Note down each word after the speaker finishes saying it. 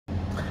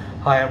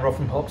Hi, I'm Rob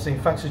from Hopsing.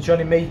 Thanks for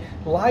joining me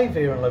live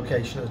here on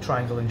location at the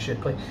Triangle in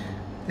Shipley.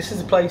 This is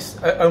a place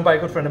owned by a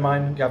good friend of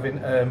mine, Gavin,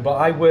 but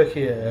I work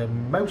here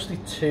mostly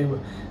 2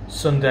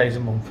 Sundays a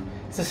month.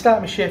 It's the start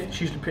of my shift,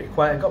 it's usually pretty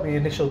quiet. I got my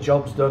initial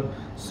jobs done,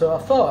 so I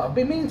thought I've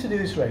been meaning to do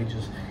this for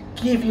ages.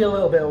 Give you a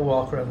little bit of a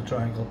walk around the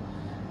Triangle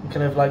and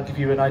kind of like give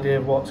you an idea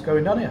of what's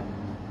going on here.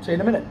 See you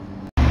in a minute.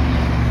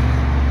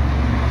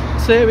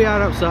 So here we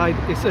are outside.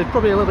 It's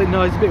probably a little bit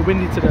noisy, a bit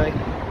windy today.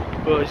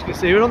 But as you can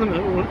see, we're on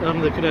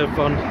the kind of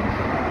on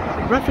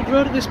Bradford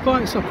Road at this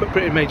point. It's not quite a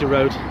pretty major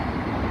road.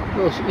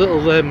 Little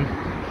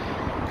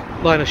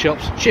line of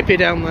shops. Chippy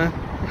down there.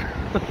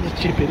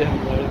 Chippy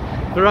down there.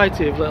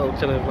 Variety of little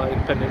kind of like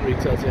independent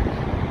retailers here.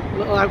 A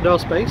little outdoor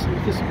space.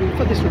 We've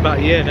had this for about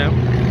a year now.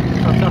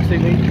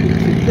 Fantastic.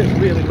 It's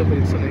really lovely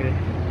and sunny here.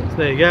 So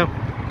there you go.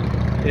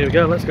 Here we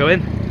go. Let's go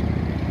in.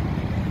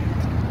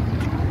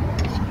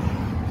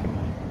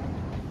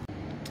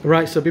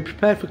 Right, so be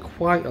prepared for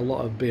quite a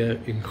lot of beer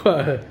in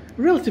quite a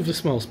relatively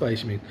small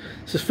space, I mean.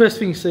 So the first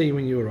thing you see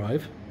when you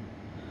arrive.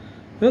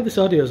 I hope this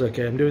audio's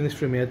okay, I'm doing this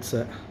through my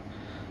headset.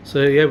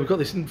 So yeah, we've got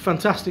this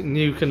fantastic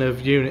new kind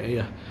of unit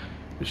here,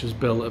 which was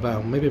built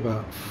about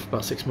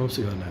 6 months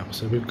ago now.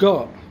 So we've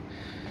got,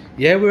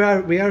 yeah,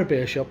 we are a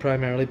beer shop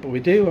primarily, but we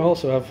do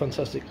also have a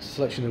fantastic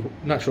selection of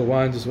natural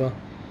wines as well.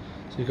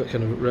 So you've got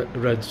kind of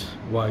reds,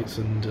 whites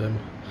and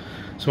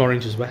some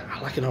orange as well. I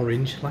like an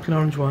orange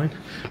wine.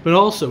 But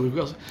also we've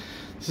got,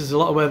 this is a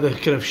lot of where the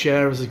kind of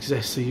sharers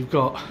exist. So you've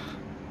got,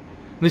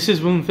 this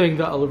is one thing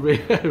that'll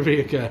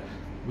reoccur.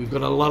 We've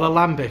got a lot of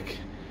lambic.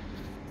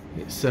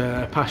 It's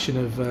a passion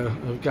of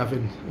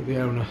Gavin, the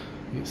owner.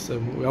 It's I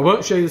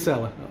won't show you the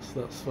cellar.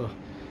 That's for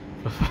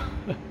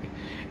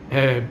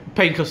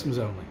paying customers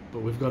only. But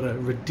we've got a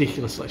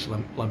ridiculous selection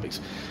of lambics.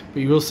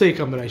 But you will see a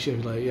combination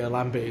of like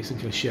lambics and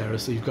kind of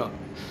sharers. So you've got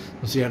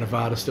some Sierra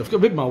Nevada stuff. Got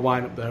a bit more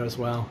wine up there as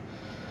well.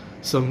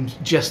 Some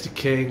Jester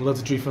King,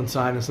 loads of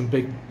Driefontein, and some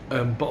big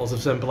bottles of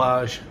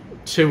Assemblage,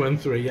 2 and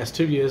 3, yes,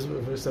 2 years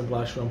of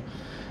Assemblage from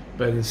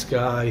Burning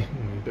Sky. A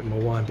bit more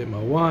wine.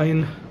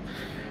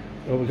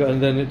 Well, we've got,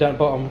 and then down the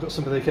bottom we've got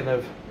some of the kind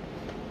of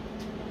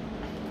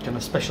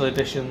special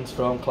editions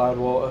from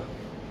Cloudwater.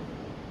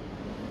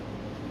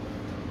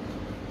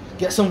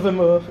 Get some of them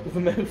of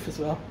vermouth as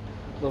well.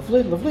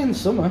 Lovely in the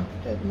summer.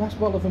 Get a nice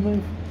bottle of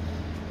vermouth.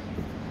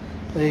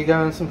 There you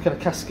go, and some kind of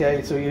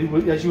cascade. So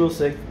as you will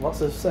see, lots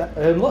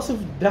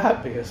of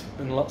dark beers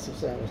and lots of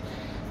sours.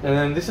 And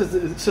then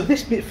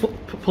this bit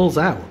pulls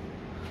out.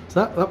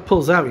 So that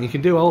pulls out, and you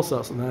can do all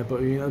sorts in there.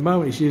 But at the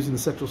moment, it's using the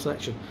central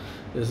section.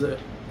 There's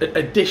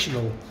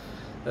additional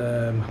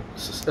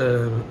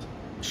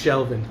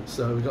shelving.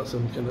 So we've got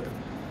some kind of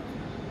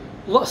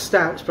a lot of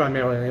stouts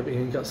primarily in it, but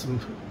you've got some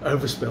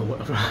overspill,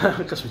 whatever.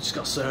 Because we've just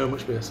got so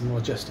much beer. Some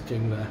more Jester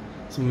King there.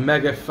 Some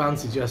mega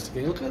fancy Jester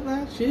King. Look at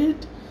that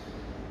shit.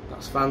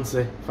 That's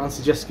fancy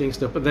Jester King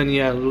stuff. But then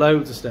yeah,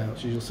 loads of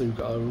stouts. You'll see we've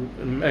got an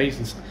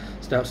amazing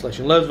stout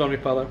selection. Loads of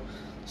Omnipollo.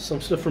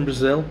 Some stuff from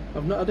Brazil.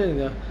 I've not had any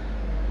there.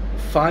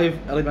 5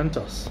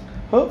 Elementos.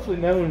 Hopefully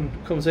no one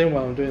comes in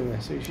while I'm doing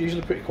this. It's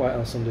usually pretty quiet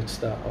on Sunday to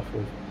start off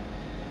with.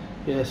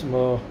 Yeah,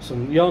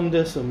 some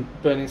Yonder, some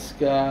Burning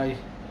Sky.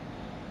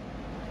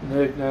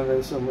 Now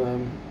there's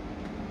some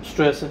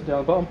Stresa down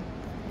the bottom.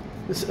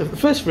 The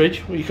first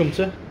fridge where you come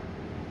to.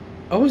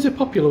 Always a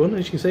popular one,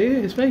 as you can see. Hey,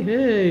 it's me.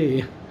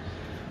 Hey.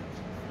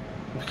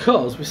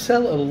 Because we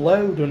sell a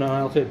load on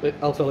our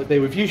alcoholic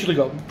beer. We've usually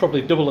got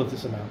probably double of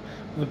this amount.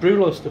 The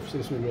Brulo stuff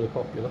seems to be really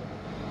popular.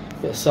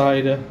 Bit of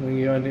cider, and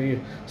you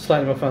need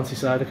slightly more fancy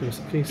cider. Can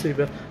you see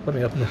that? Let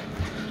me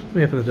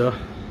open the door.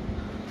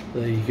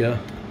 There you go.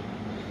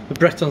 The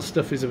Breton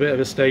stuff is a bit of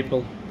a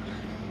staple.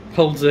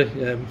 Holds a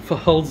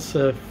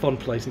fond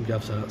place in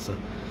Gav's heart. So.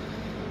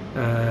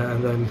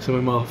 And then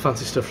some more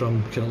fancy stuff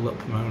from kind of Little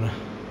Pomona.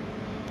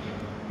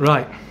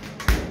 Right.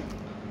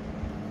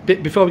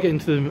 Before we get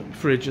into the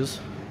fridges,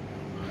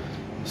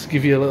 just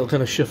give you a little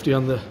kind of shufty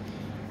on this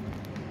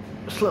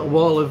little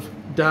wall of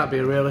dark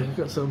beer. Really, we've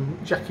got some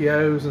Jackie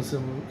O's and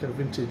some kind of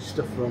vintage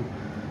stuff from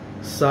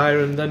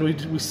Siren. Then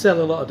we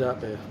sell a lot of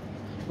dark beer.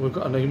 We've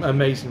got an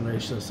amazing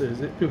range. So is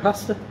it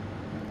Puhasta?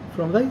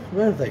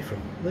 Where are they from?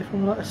 Are they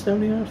from like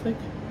Estonia, I think?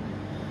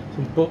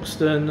 Some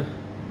Buxton.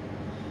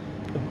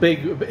 A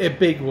big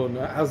one.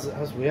 As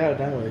we are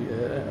now,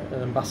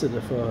 an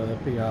ambassador for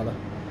Piala.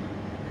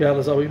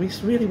 Piala's always,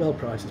 it's really well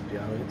priced as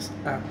Piala. It's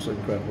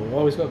absolutely incredible. We've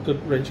always got a good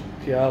range of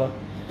Piala.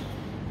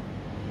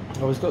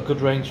 Always got a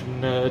good range from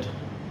Nerd.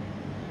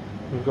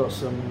 We've got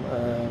some,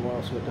 what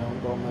else we've got down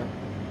the bottom there?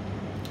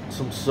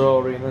 Some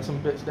Sori, and then some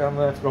bits down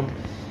there from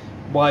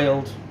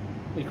Wild,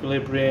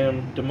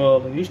 Equilibrium,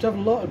 Demolan. We used to have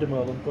a lot of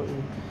Demolan, but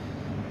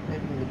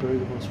maybe the brew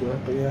the ones were,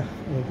 but yeah,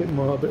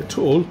 a bit of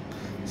Tool.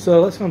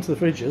 So let's go on to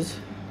the fridges.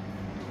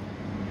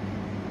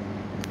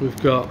 We've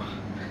got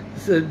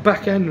the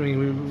back end. I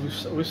mean,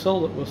 we've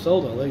sold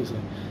all these.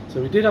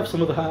 So we did have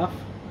some of the half,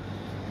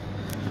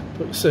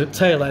 but so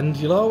tail end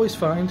you'll always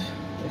find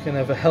you can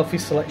have a healthy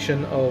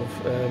selection of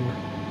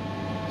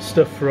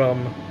stuff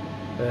from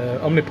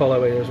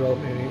Omnipollo here as well.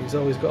 He's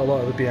always got a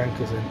lot of the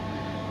Biancas in.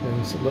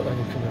 And some look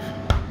any kind of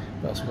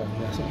what else we got in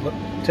there?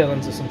 Some tail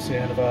ends of some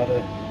Sierra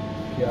Nevada,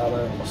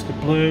 Yala, Oscar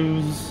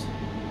Blues,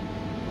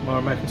 more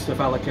American stuff,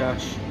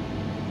 Allagash.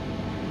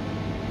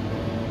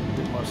 A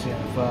bit more Sierra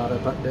Nevada.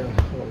 Back down.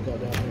 What we got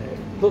down here?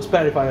 Looks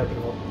better if I open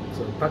it up.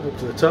 So back up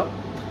to the top.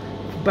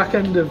 Back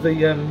end of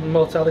the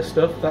Mortalis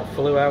stuff that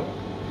flew out,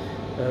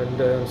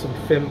 and some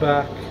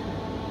Finback,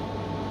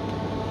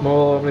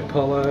 more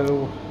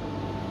Ripollo.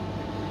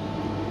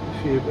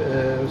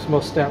 Some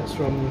more stouts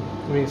from,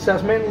 I mean, it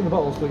starts mainly in the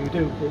bottles, but you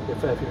do get a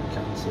fair few in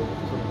cans. So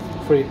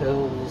some Free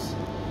Hills,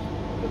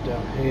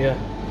 down here.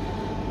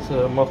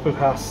 So more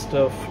Pujas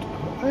stuff.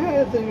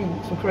 I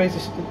think some crazy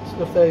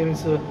stuff there.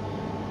 It's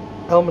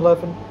Elm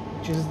 11,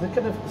 which is the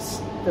kind of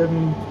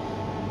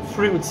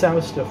fruited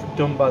sour stuff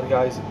done by the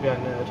guys at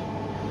Behind Nerd.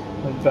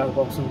 And found the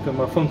bottom some kind of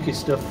more funky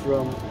stuff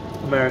from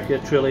America,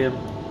 Trillium,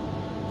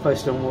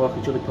 Firestone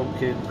Walker, Jolly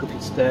Pumpkin, Cookie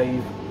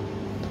Stave.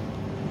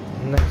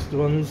 Next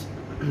ones.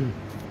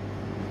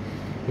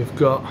 We've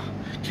got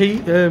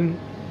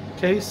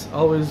Case,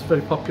 always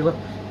very popular.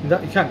 And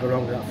that, you can't go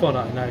wrong with that.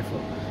 $4.99 for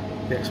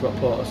the export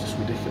porter, it's just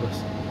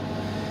ridiculous.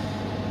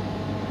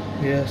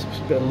 Yeah, so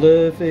a bit of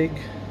Lervig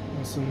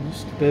and some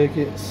just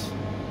Burgits.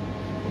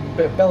 A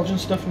bit of Belgian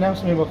stuff now,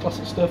 some more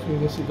classic stuff.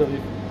 You've got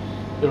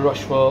your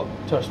Rochefort,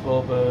 Terrace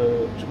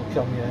Bulba, Triple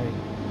Calmier,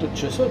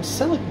 Duchess. So it's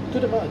sell a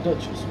good amount of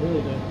Duchess,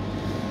 really do.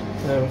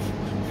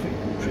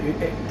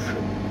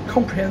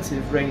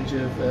 Comprehensive range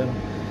of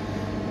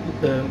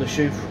the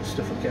shoe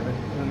stuff we're getting,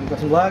 and got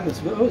some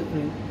lagers.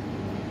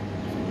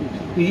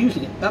 We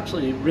usually get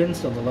absolutely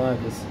rinsed on the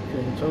lagers.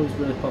 It's always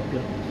really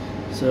popular.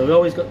 So we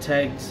always got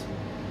tags.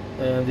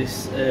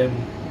 This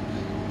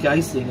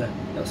Geisinger,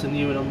 that's a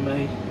new one on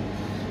me.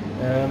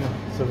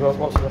 So we've got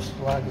lots of the rest of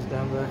the lagers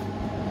down there.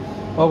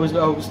 Always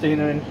got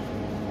Augustina in,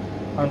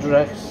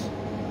 Andrex,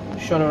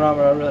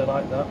 Shonorama. I really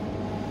like that.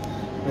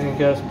 Then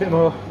goes a bit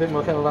more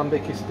kind of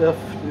lambic-y stuff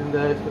in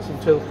there. Got some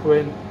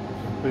Tilquin,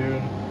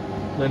 Boone,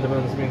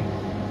 Lindemans. I mean,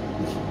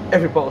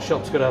 every bottle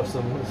shop's got to have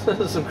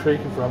some Creek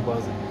and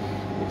Framboise.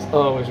 It's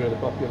always really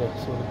popular.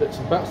 So the bits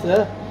and bats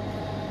there.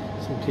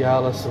 Some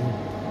Kiala, some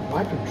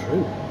Wipe and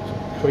True,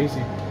 some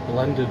crazy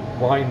blended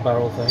wine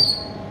barrel thing.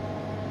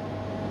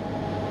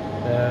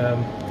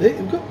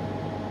 They've got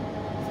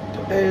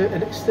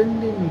an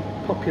extending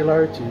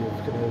popularity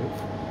of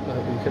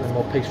kind of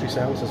more pastry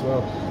sours as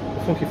well.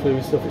 The funky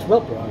fluid stuff. It's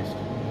well priced.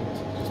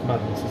 It's just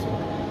madness as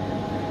well.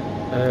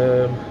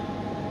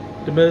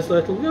 The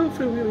Merslytle, we go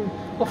through. We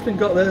often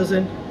got theirs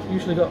in.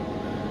 Usually got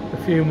a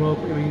few more.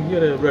 But I mean, you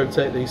got to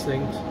rotate these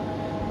things.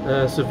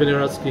 So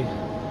Vinogradski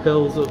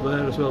Hills up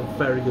there as well.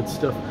 Very good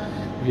stuff.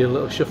 Give you a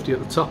little shufty at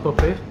the top up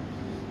here.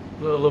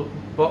 A little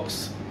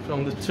box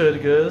from the Tour de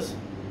Guers.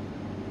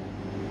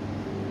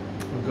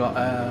 We've got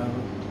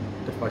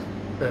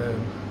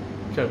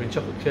Caribbean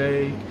chocolate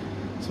cake.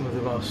 Some of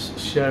the more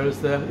sharers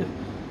there.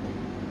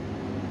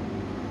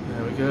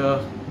 There we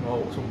go.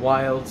 Some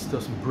wild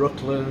stuff, some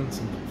Brooklyn,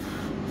 some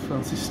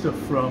fancy stuff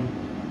from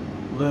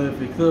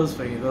Lervig. Those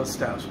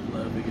stouts from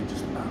Lervig are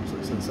just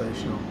absolutely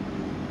sensational.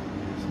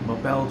 Some more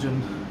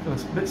Belgian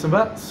bits and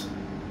bats.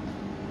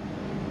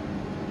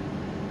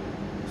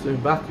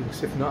 Zoom back, and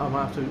if not, I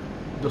might have to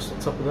dust on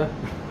top of there.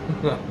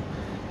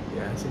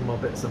 Yeah, some more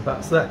bits and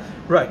bats there.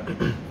 Right,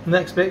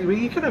 next bit.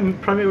 You can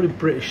have primarily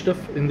British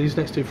stuff in these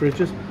next two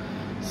fridges.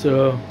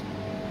 So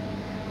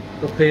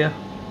up here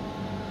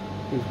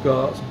we've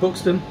got some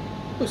Buxton.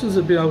 Buxton's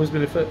always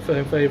been a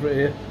firm favourite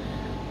here.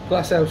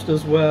 Glasshouse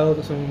as well.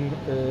 Got some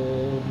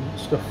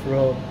stuff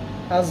from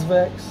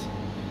Azvex.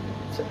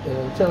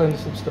 Telling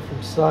some stuff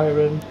from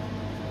Siren.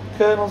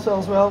 Colonel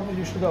sells well. We've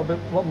usually got a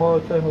lot more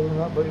Colonel than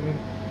that, but I mean,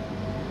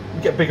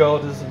 we get big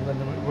orders and then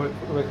we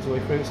work its way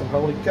through. Some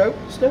Holy Goat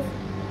stuff.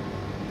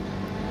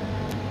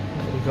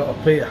 What we've got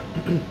up here.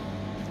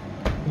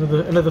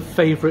 Another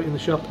favourite in the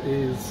shop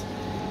is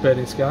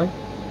Burning Sky.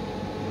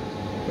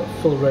 Got a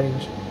full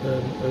range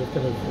of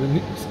kind of a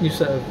new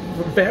set of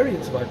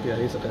variants of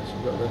IPAs. I guess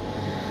you've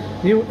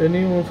got a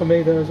new one for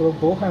me there as well.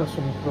 Bullhouse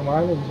from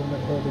Ireland. I've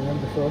never heard of them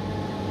before.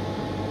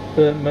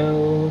 Burnt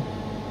Mill,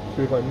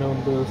 through by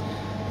numbers.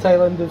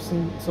 Tail end of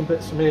some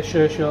bits from here.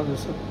 Sure shot.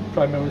 There's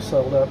primarily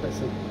sold out bits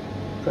of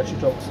pressure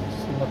drops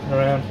still knocking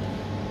around.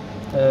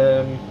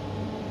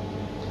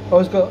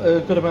 Always got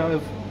a good amount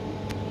of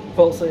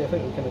Vault City. I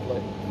think we're kind of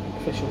like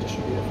official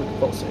distributor for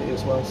Vault City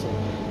as well. So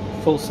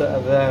full set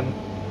of them.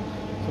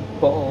 Some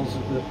bottles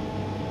of the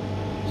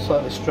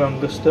slightly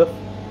stronger stuff.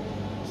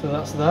 So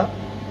that's that.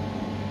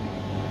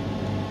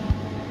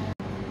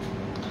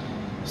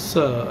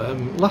 So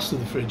last of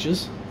the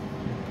fridges.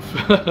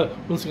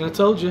 Once again, I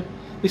told you,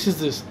 this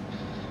is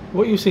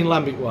what you've seen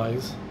lambic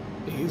wise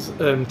is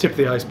tip of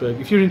the iceberg.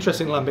 If you're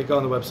interested in lambic, go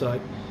on the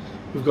website.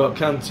 We've got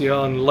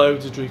Cantillon,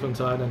 loads of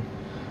Driefonteinen.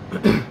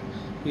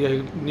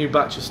 Yeah, new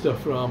batch of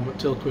stuff from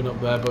Tilquin up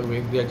there, but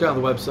yeah, go on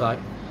the website,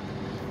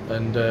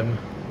 and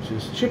which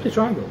is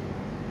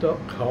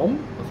shipleytriangle.com,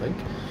 I think.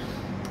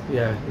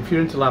 Yeah, if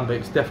you're into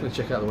lambics, definitely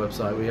check out the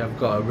website. We have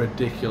got a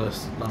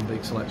ridiculous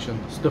lambic selection,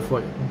 stuff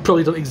that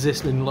probably don't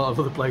exist in a lot of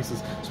other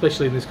places,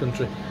 especially in this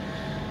country.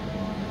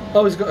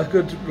 Always got a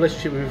good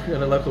relationship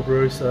with a local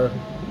brewery, so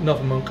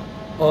Northern Monk,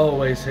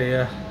 always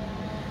here.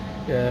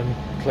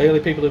 Clearly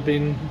people have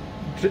been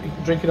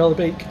drinking all the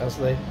beak as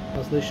they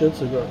should,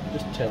 so we've got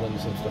just telling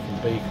some stuff in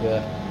the beak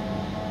there.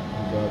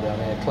 We've got down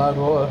here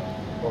Cloudwater,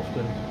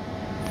 often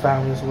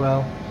found as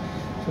well.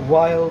 Some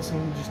wilds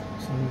and just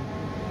some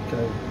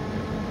kind of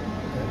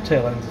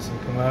tail ends of some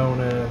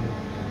Pomona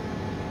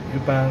and new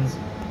bands.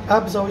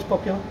 Ab's always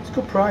popular. It's a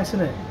good price,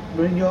 isn't it?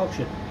 We're in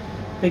Yorkshire.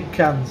 Big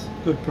cans,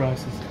 good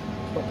prices.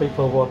 It's what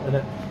people want, isn't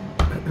it?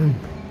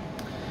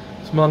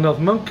 Some more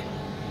Northern Monk.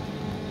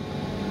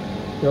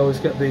 We always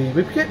get we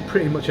get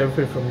pretty much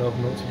everything from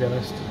Northern Monk, to be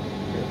honest.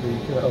 Get the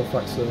kind of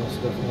Halifax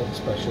stuff and all the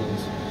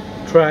specials.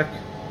 Track.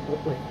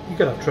 You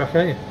gotta have Track,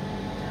 aren't you?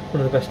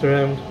 One of the best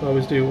around.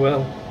 Always do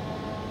well.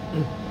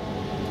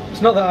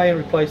 It's not that I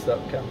replaced that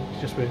can.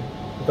 It's just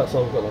that's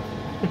all we've got left.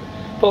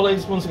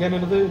 Polly's, once again,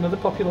 another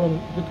popular one.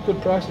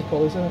 Good prices,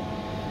 Polly's, isn't it?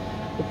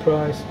 Good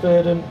price.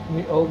 Verdant,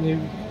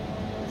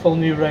 full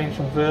new range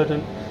from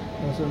Verdant.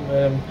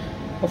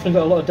 Often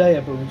got a lot of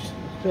Daya, but we've just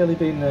clearly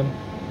been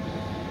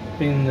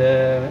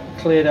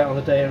cleared out on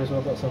the Daya as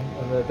well. Got some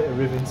and a bit of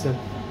Rivington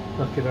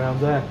knocking around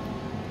there.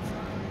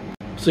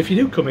 So if you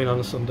do come in on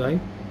a Sunday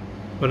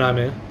when I'm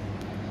here,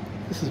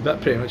 this is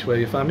about pretty much where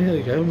you find me. Here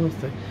you go.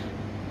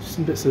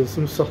 Some bits of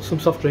some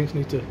soft drinks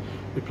need to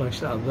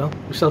replenish that as well.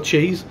 We sell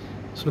cheese.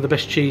 Some of the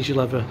best cheese you'll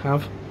ever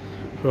have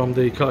from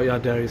the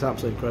Courtyard Dairy. It's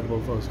absolutely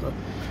incredible. It's got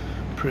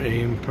a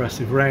pretty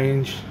impressive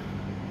range.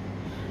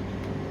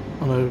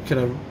 On a kind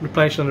of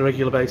replenish on a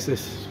regular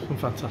basis. Some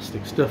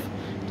fantastic stuff.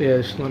 Yeah,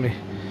 just let me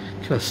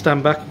kind of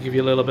stand back and give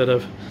you a little bit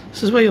of.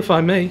 This is where you'll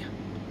find me.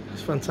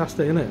 It's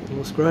fantastic, isn't it? It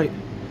looks great.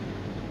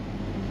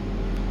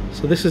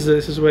 So this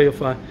is where you'll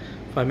find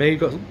me. You've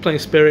got plenty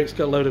of spirits.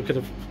 Got a load of kind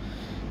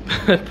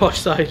of posh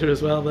cider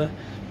as well there.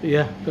 But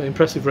yeah, got an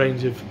impressive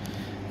range of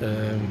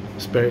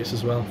spirits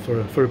as well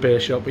for a beer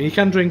shop. But you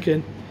can drink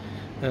in,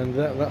 and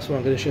that's what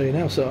I'm going to show you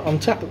now. So on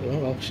tap at the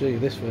moment, I'll show you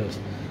this first.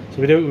 So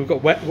we've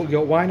got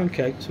wine on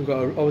cake. So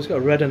we've always got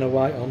a red and a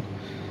white on.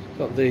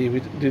 We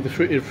do the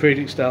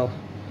Friedrich style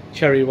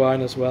cherry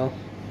wine as well.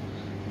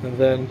 And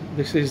then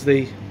this is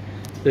the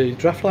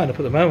draft lineup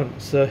at the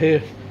moment. So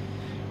here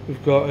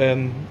we've got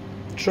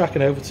Track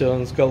and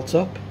Overtones Gold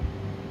Top.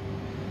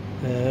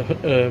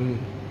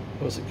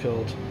 What's it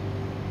called?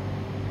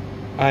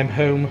 I'm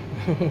Home.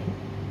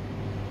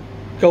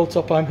 Gold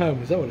Top I'm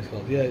Home, is that what it's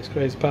called? Yeah, it's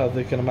crazy. Part of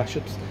the kind of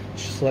mashups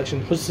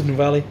selection. Hudson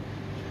Valley.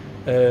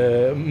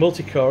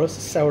 Multi-chorus,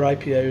 sour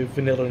IPA with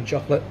vanilla and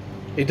chocolate.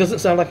 It doesn't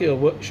sound like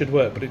it should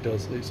work, but it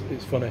does.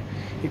 It's funny.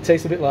 It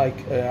tastes a bit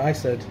like I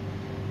said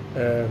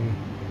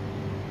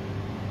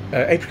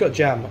apricot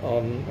jam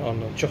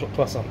on chocolate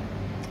croissant,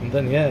 and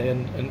then yeah,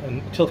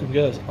 and Tilcombe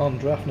Girls on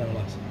draft no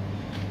less.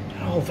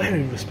 All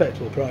very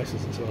respectable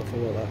prices as well for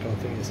what that kind of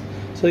thing is.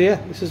 So yeah,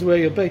 this is where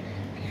you'll be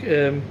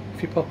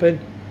if you pop in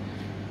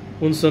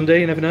one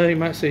Sunday. You never know, you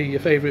might see your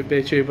favourite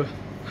beer tuber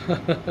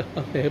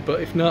on here,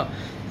 but if not,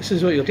 this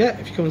is what you'll get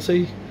if you come and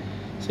see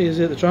us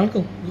here at the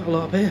Triangle. We've got a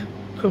lot of beer.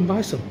 Come and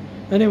buy some.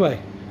 Anyway,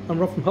 I'm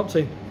Rob from Hop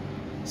Team.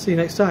 See you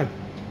next time.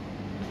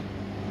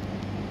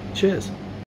 Cheers.